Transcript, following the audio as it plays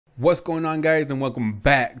What's going on, guys, and welcome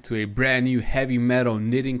back to a brand new heavy metal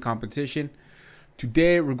knitting competition.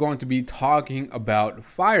 Today we're going to be talking about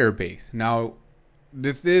Firebase. Now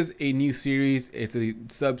this is a new series, it's a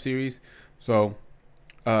sub-series, so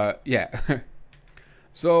yeah.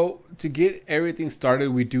 So to get everything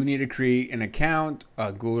started, we do need to create an account,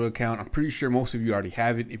 a Google account. I'm pretty sure most of you already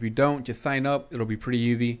have it. If you don't, just sign up, it'll be pretty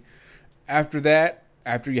easy. After that,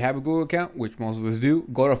 after you have a Google account, which most of us do,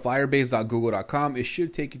 go to firebase.google.com. It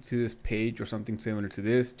should take you to this page or something similar to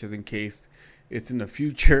this, just in case it's in the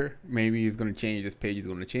future. Maybe it's going to change. This page is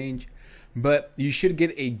going to change. But you should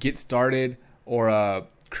get a get started or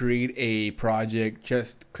create a project.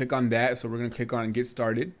 Just click on that. So we're going to click on get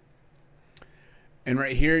started. And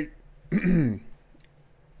right here,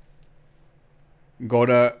 go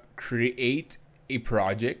to create a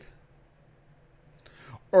project.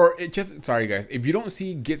 Or it just, sorry guys, if you don't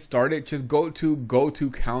see get started, just go to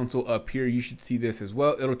console up here. You should see this as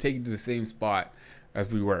well. It'll take you to the same spot as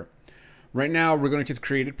we were. Right now, we're going to just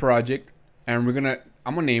create a project, and I'm going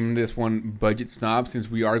to name this one Budget Snob, since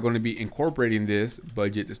we are going to be incorporating this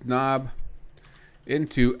Budget Snob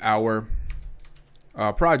into our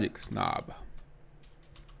project Snob.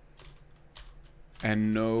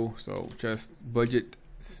 And no, so just Budget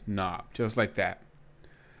Snob, just like that.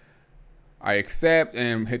 I accept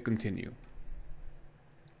and hit continue.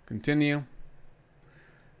 Continue.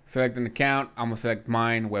 Select an account. I'm gonna select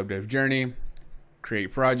mine, Web Dev Journey.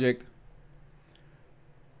 Create project.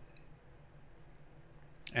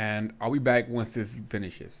 And I'll be back once this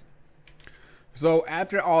finishes. So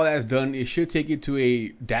after all that's done, it should take you to a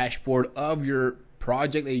dashboard of your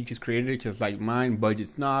project that you just created, just like mine, Budget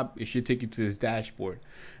Snob. It should take you to this dashboard.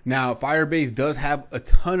 Now, Firebase does have a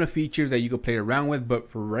ton of features that you can play around with, but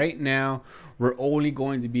for right now, we're only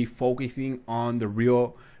going to be focusing on the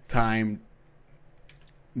real-time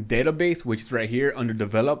database, which is right here under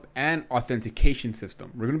develop, and authentication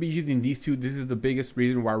system. We're going to be using these two. This is the biggest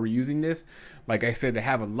reason why we're using this. Like I said, they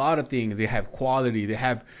have a lot of things. They have quality. They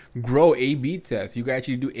have grow A/B tests. You can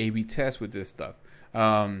actually do A/B tests with this stuff,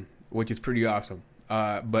 which is pretty awesome.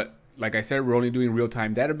 But like I said, we're only doing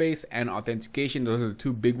real-time database and authentication. Those are the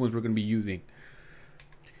two big ones we're going to be using.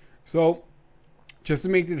 So just to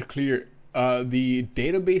make this clear, the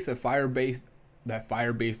database that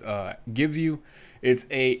Firebase gives you, it's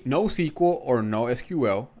a NoSQL or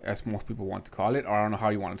NoSQL, as most people want to call it, or I don't know how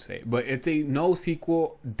you want to say it, but it's a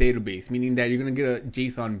NoSQL database, meaning that you're going to get a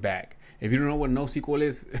JSON back. If you don't know what NoSQL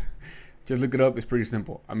is, just look it up. It's pretty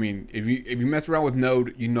simple. I mean, if you mess around with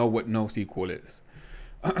Node, you know what NoSQL is.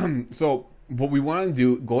 So what we want to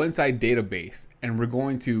do, go inside database, and we're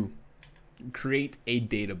going to create a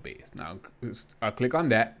database. Now click on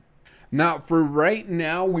that. Now for right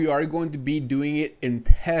now, we are going to be doing it in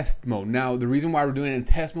test mode. Now the reason why we're doing it in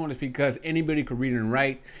test mode is because anybody could read and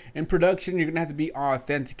write. In production, you're gonna have to be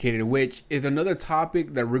authenticated, which is another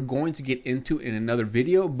topic that we're going to get into in another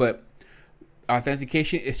video. But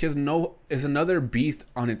authentication is just is another beast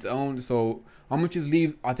on its own. So I'm gonna just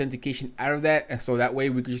leave authentication out of that, and so that way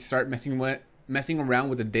we can just start messing around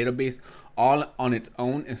with the database all on its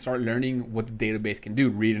own and start learning what the database can do.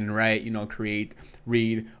 Read and write, you know, create,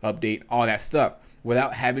 read, update, all that stuff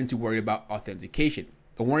without having to worry about authentication.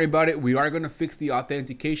 Don't worry about it. We are gonna fix the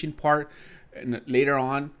authentication part later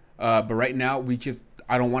on, but right now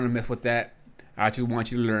I don't want to mess with that. I just want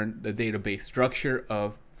you to learn the database structure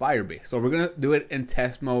of Firebase. So we're gonna do it in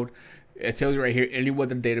test mode. It tells you right here, any with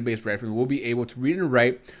the database reference will be able to read and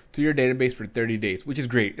write to your database for 30 days, which is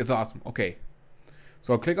great. It's awesome. Okay.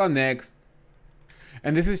 So I'll click on next.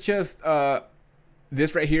 And this is just,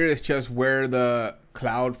 this right here is just where the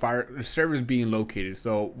cloud server is being located.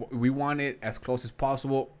 So we want it as close as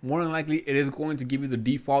possible. More than likely, it is going to give you the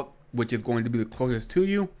default, which is going to be the closest to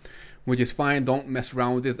you, which is fine. Don't mess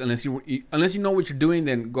around with this unless you know what you're doing.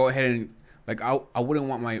 Then go ahead and, like, I wouldn't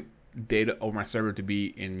want my data or my server to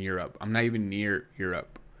be in Europe. I'm not even near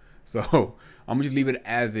Europe, so I'm gonna just leave it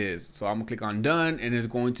as is. So I'm gonna click on done, and it's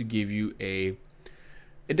going to give you a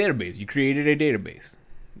database. You created a database.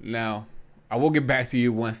 Now I will get back to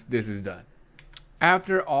you once this is done.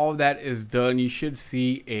 After all that is done, you should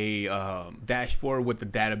see a dashboard with the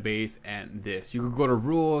database and this. You could go to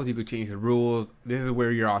rules, you could change the rules. This is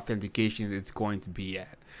where your authentication is going to be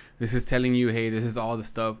at. This is telling you, hey, this is all the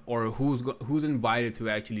stuff, or who's invited to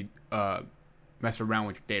actually mess around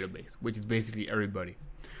with your database, which is basically everybody.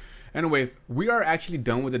 Anyways, we are actually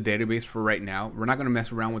done with the database for right now. We're not going to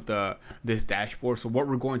mess around with this dashboard. So what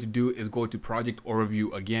we're going to do is go to project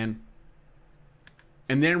overview again.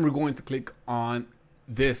 And then we're going to click on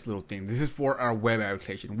this little thing. This is for our web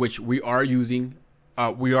application, which we are using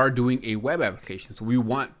we are doing a web application, so we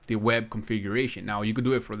want the web configuration. Now you could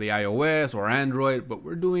do it for the iOS or Android, but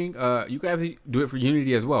we're doing you can actually do it for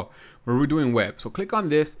Unity as well, where we're doing web. So click on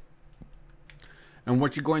this, and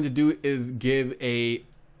what you're going to do is give a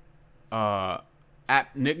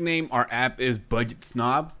app nickname. Our app is Budget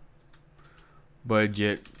Snob,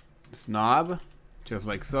 just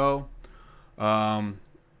like so.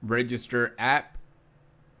 Register app.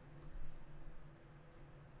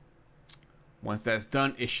 Once that's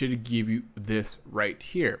done, it should give you this right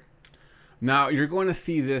here. Now you're going to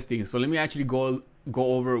see this thing. So let me actually go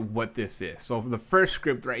over what this is. So the first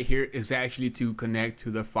script right here is actually to connect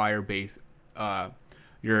to the Firebase,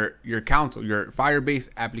 your console, your Firebase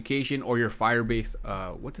application, or your Firebase,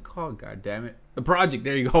 what's it called? God damn it. The project,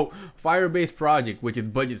 there you go. Firebase project, which is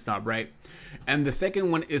Budget Snob, right? And the second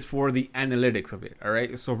one is for the analytics of it, all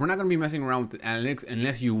right? So we're not gonna be messing around with the analytics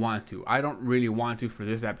unless you want to. I don't really want to for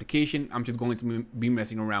this application. I'm just going to be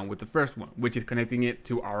messing around with the first one, which is connecting it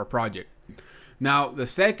to our project. Now, the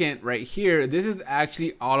second right here, this is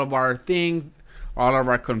actually all of our things, all of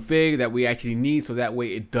our config that we actually need, so that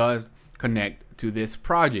way it does connect to this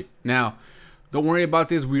project. Now, don't worry about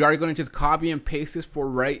this. We are going to just copy and paste this for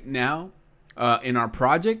right now in our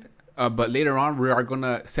project, but later on we are going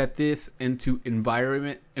to set this into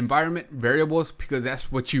environment variables, because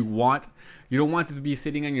that's what you want. You don't want this to be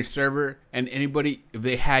sitting on your server, and anybody, if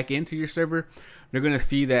they hack into your server, they're going to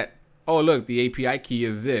see that, oh look, the API key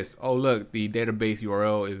is this, oh look, the database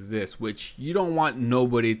URL is this, which you don't want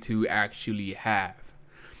nobody to actually have.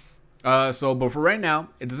 But for right now,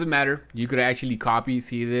 it doesn't matter. You could actually copy,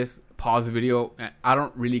 see this, pause the video. I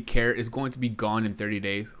don't really care. It's going to be gone in 30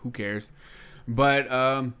 days. Who cares? But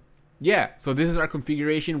yeah, so this is our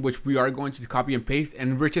configuration, which we are going to copy and paste,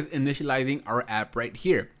 and we're just initializing our app right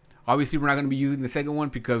here. Obviously, we're not going to be using the second one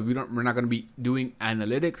because we're not going to be doing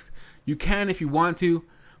analytics. You can if you want to,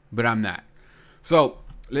 but I'm not. So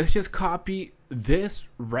let's just copy this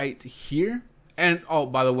right here. And oh,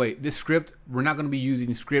 by the way, this script, we're not going to be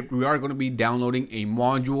using script. We are going to be downloading a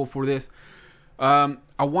module for this. I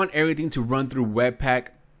want everything to run through Webpack,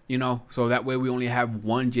 you know, so that way we only have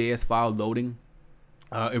one JS file loading.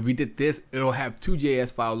 If we did this, it'll have two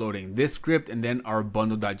JS file loading, this script and then our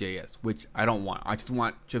bundle.js, which I don't want. I just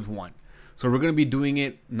want just one. So we're going to be doing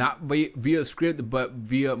it not via script, but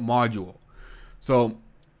via module. So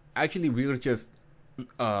actually, we'll just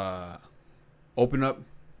open up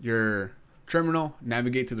your terminal,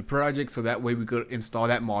 navigate to the project, so that way we could install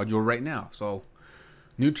that module right now. So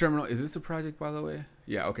new terminal, is this a project, by the way?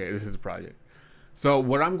 Yeah, okay, this is a project. So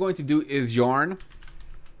what I'm going to do is yarn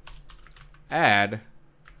add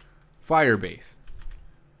Firebase.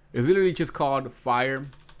 It's literally just called Firebase.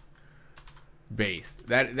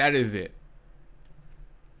 That is it.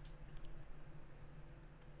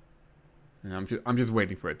 And I'm just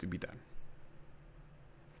waiting for it to be done.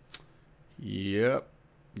 Yep.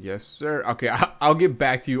 Yes, sir. Okay, I'll get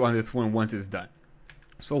back to you on this one once it's done.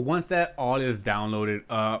 So once that all is downloaded,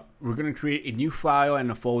 we're going to create a new file and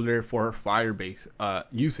a folder for Firebase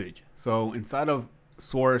usage. So inside of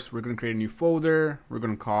source, we're going to create a new folder. We're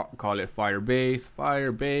going to call it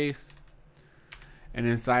Firebase. And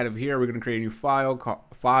inside of here, we're going to create a new file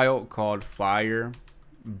called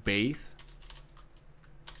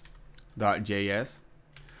Firebase.js.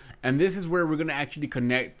 And this is where we're going to actually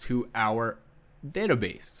connect to our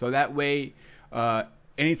database. So that way,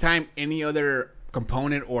 anytime any other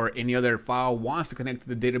component or any other file wants to connect to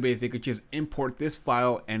the database, they could just import this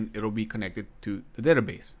file and it'll be connected to the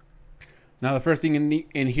database. Now, the first thing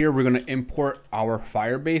in here, we're going to import our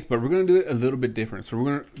Firebase, but we're going to do it a little bit different. So we're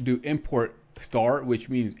going to do import star, which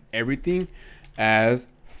means everything as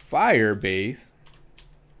Firebase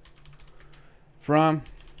from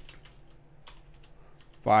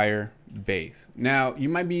Firebase. Now, you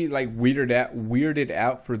might be like weirded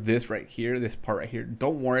out for this right here, this part right here.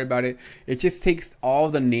 Don't worry about it. It just takes all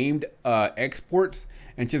the named exports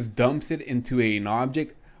and just dumps it into an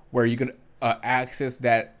object where you could access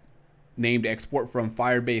that named export from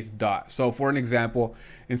Firebase dot. So for an example,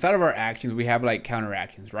 inside of our actions, we have like counter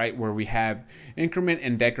actions, right? Where we have increment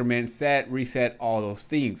and decrement, set, reset, all those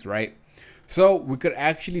things, right? So we could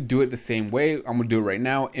actually do it the same way. I'm gonna do it right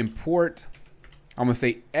now. Import. I'm gonna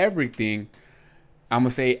say everything. I'm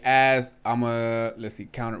gonna say as let's see,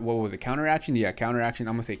 counter. What was it? Counter action. Yeah, counter action.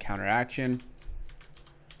 I'm gonna say counter action,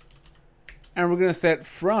 and we're gonna set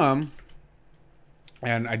from.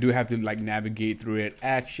 And I do have to like navigate through it.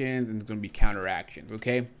 Actions, and it's gonna be counter actions.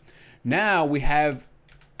 Okay. Now we have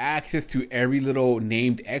access to every little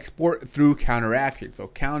named export through counter action. So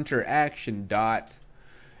counter action dot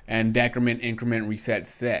and decrement, increment, reset,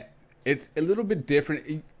 set. It's a little bit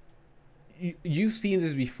different. you've seen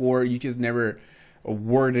this before. You just never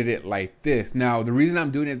worded it like this. Now, the reason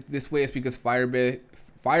I'm doing it this way is because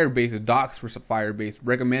Firebase Docs for Firebase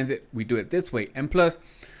recommends it. We do it this way. And plus,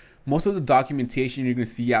 most of the documentation you're going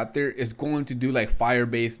to see out there is going to do like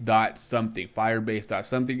Firebase dot something, Firebase dot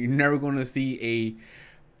something. You're never going to see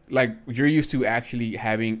like you're used to actually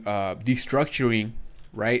having destructuring,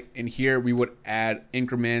 right? And here we would add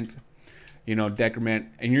increment, decrement,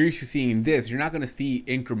 and you're used to seeing this. You're not going to see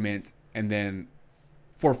increment and then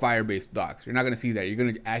for Firebase Docs. You're not going to see that. You're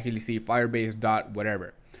going to actually see Firebase dot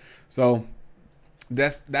whatever. So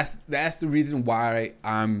that's the reason why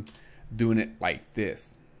I'm doing it like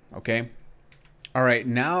this. Okay. All right.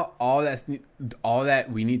 Now all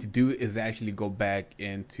that we need to do is actually go back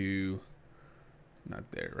into,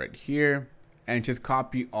 not there, right here, and just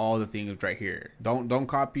copy all the things right here. Don't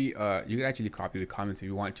copy. You can actually copy the comments if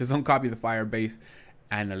you want. Just don't copy the Firebase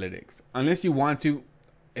analytics unless you want to.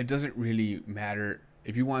 It doesn't really matter.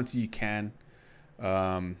 If you want to, you can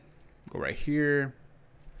go right here,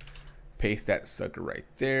 paste that sucker right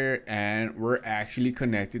there, and we're actually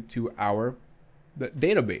connected to the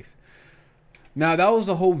database. Now that was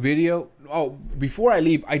the whole video. Oh, before I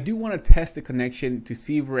leave, I do want to test the connection to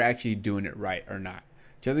see if we're actually doing it right or not.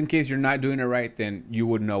 Just in case you're not doing it right, then you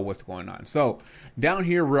would know what's going on. So down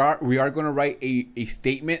here, we are going to write a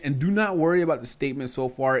statement, and do not worry about the statement so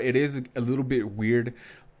far. It is a little bit weird,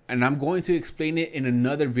 and I'm going to explain it in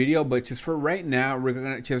another video. But just for right now, we're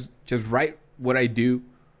gonna just write what I do.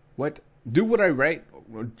 Do what I write.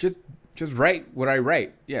 Just write what I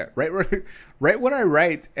write. Yeah, write what I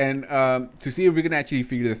write, and to see if we can actually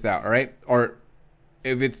figure this out. All right, or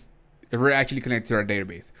if we're actually connected to our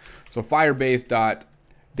database. So Firebase dot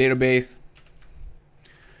database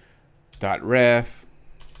dot ref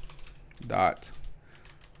dot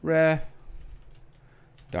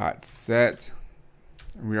set.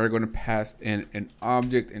 We are going to pass in an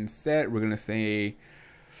object and set. We're going to say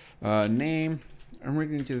name, and we're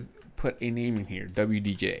going to just put a name in here,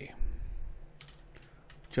 WDJ,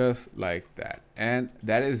 just like that. And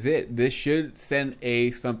that is it. This should send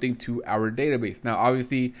something to our database. Now,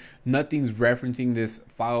 obviously, nothing's referencing this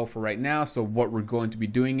file for right now. So what we're going to be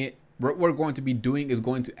doing is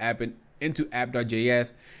going to app it into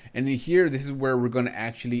app.js, and in here, this is where we're going to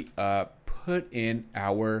actually put in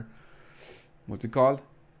our, what's it called?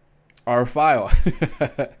 Our file.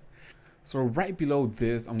 So right below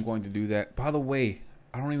this, I'm going to do that. By the way,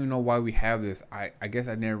 I don't even know why we have this. I guess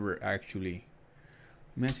I never actually.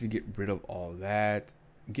 Let me actually get rid of all that.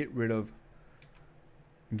 Get rid of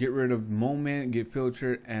moment, get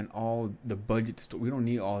filter, and all the budget stuff. We don't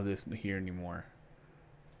need all this here anymore.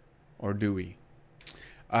 Or do we?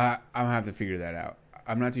 I'm gonna have to figure that out.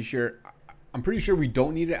 I'm not too sure. I'm pretty sure we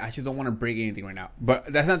don't need it. I just don't want to break anything right now.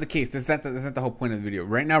 But that's not the case. That's not the whole point of the video.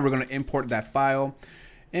 Right now, we're going to import that file.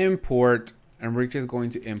 Import, and we're just going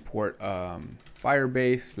to import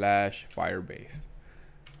Firebase / Firebase.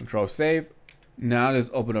 Control save. Now let's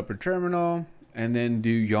open up a terminal and then do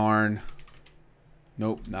yarn.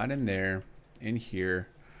 Nope, not in there. In here.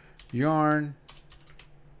 Yarn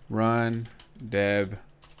run dev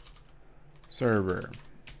server.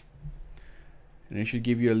 And it should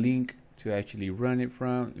give you a link to actually run it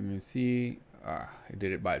from. Let me see. It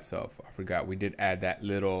did it by itself. I forgot we did add that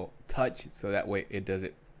little touch so that way it does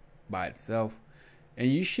it by itself. And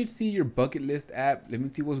you should see your bucket list app. Let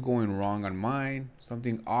me see what's going wrong on mine.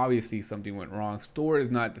 Obviously something went wrong. Store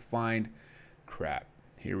is not defined. Crap.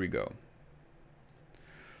 Here we go.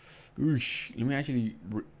 Oosh. Let me actually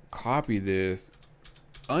copy this.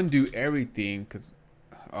 Undo everything because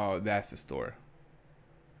that's the store.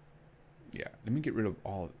 Yeah, let me get rid of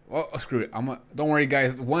all. Oh, screw it. Don't worry,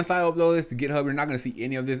 guys. Once I upload this to GitHub, you're not going to see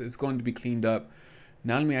any of this. It's going to be cleaned up.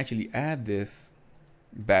 Now let me actually add this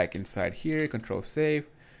back inside here. Control save,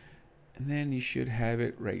 and then you should have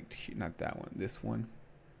it right here. Not that one. This one.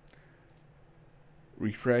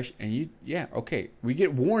 Refresh, and yeah, okay. We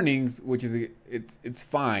get warnings, which is it's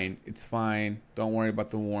fine. It's fine. Don't worry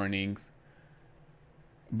about the warnings.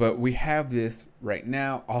 But we have this right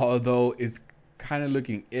now, although it's kind of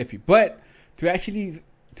looking iffy. But to actually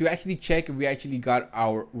check if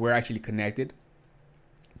we're actually connected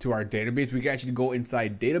to our database, we can actually go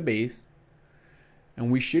inside database, and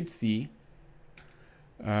we should see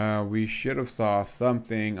we should have saw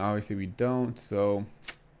something. Obviously we don't, so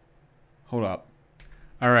hold up.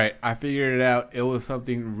 All right, I figured it out. It was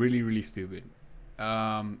something really stupid.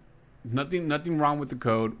 Nothing wrong with the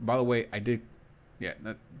code. By the way, I did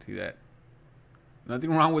see that.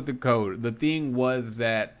 Nothing wrong with the code. The thing was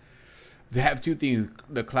that they have two things: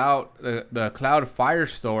 the cloud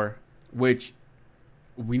Firestore, which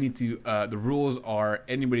we need to, the rules are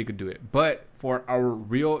anybody could do it. But for our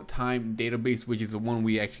real-time database, which is the one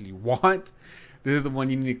we actually want, this is the one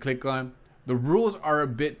you need to click on. The rules are a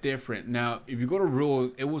bit different. Now, if you go to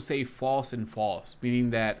rules, it will say false and false, meaning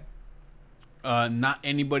that not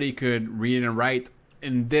anybody could read and write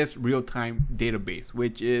in this real-time database,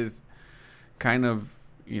 which is kind of,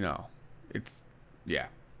 you know, it's, yeah.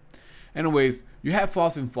 Anyways, you have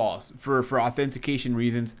false and false for authentication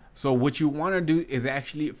reasons. So what you want to do is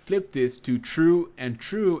actually flip this to true and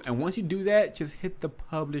true. And once you do that, just hit the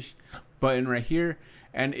publish button right here,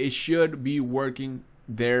 and it should be working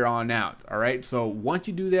there on out. All right. So once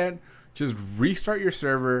you do that, just restart your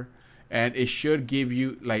server, and it should give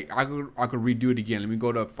you, like, I could redo it again. Let me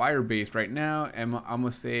go to Firebase right now, and I'm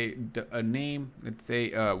gonna say a name. Let's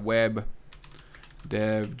say web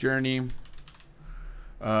dev journey.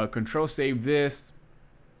 Control save this,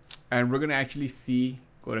 and we're gonna actually see,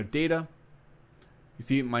 go to data. You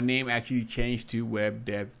see my name actually changed to web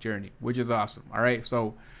dev journey, which is awesome. All right,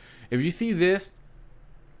 so if you see this,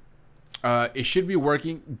 it should be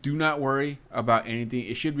working. Do not worry about anything.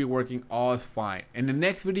 It should be working. All is fine. In the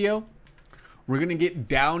next video, we're gonna get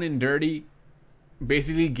down and dirty,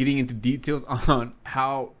 basically getting into details on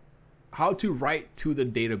how to write to the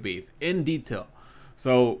database in detail.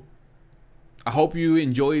 So I hope you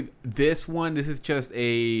enjoyed this one. This is just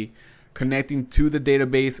a connecting to the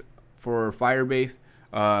database for Firebase,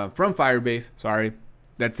 from Firebase. Sorry,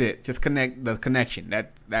 that's it. Just connect the connection.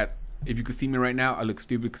 That. If you could see me right now, I look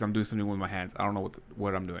stupid because I'm doing something with my hands. I don't know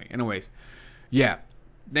what I'm doing. Anyways, yeah.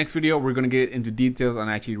 Next video, we're gonna get into details on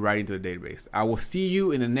actually writing to the database. I will see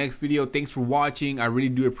you in the next video. Thanks for watching. I really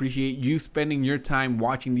do appreciate you spending your time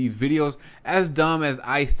watching these videos. As dumb as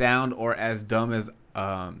I sound, or as dumb as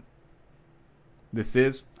this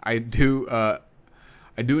is, I do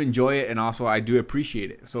enjoy it, and also I do appreciate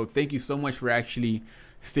it. So thank you so much for actually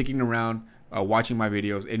sticking around, watching my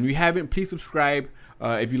videos. And if you haven't, please subscribe.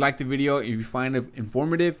 If you like the video, if you find it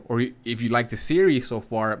informative, or if you like the series so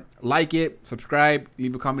far, like it, subscribe,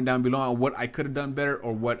 leave a comment down below on what I could have done better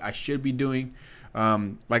or what I should be doing.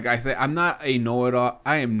 Like I said, I'm not a know-it-all.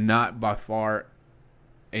 I am not by far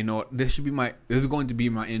a know. This is going to be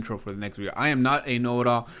my intro for the next video. I am not a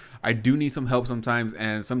know-it-all. I do need some help sometimes,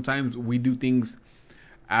 and sometimes we do things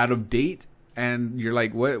out of date, and you're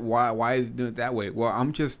like, what? Why is it doing it that way? Well,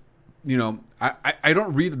 I'm just, you know, I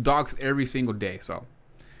don't read the docs every single day. So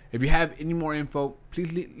if you have any more info,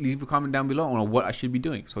 please leave a comment down below on what I should be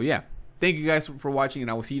doing. So yeah, thank you guys for watching,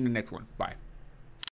 and I will see you in the next one. Bye.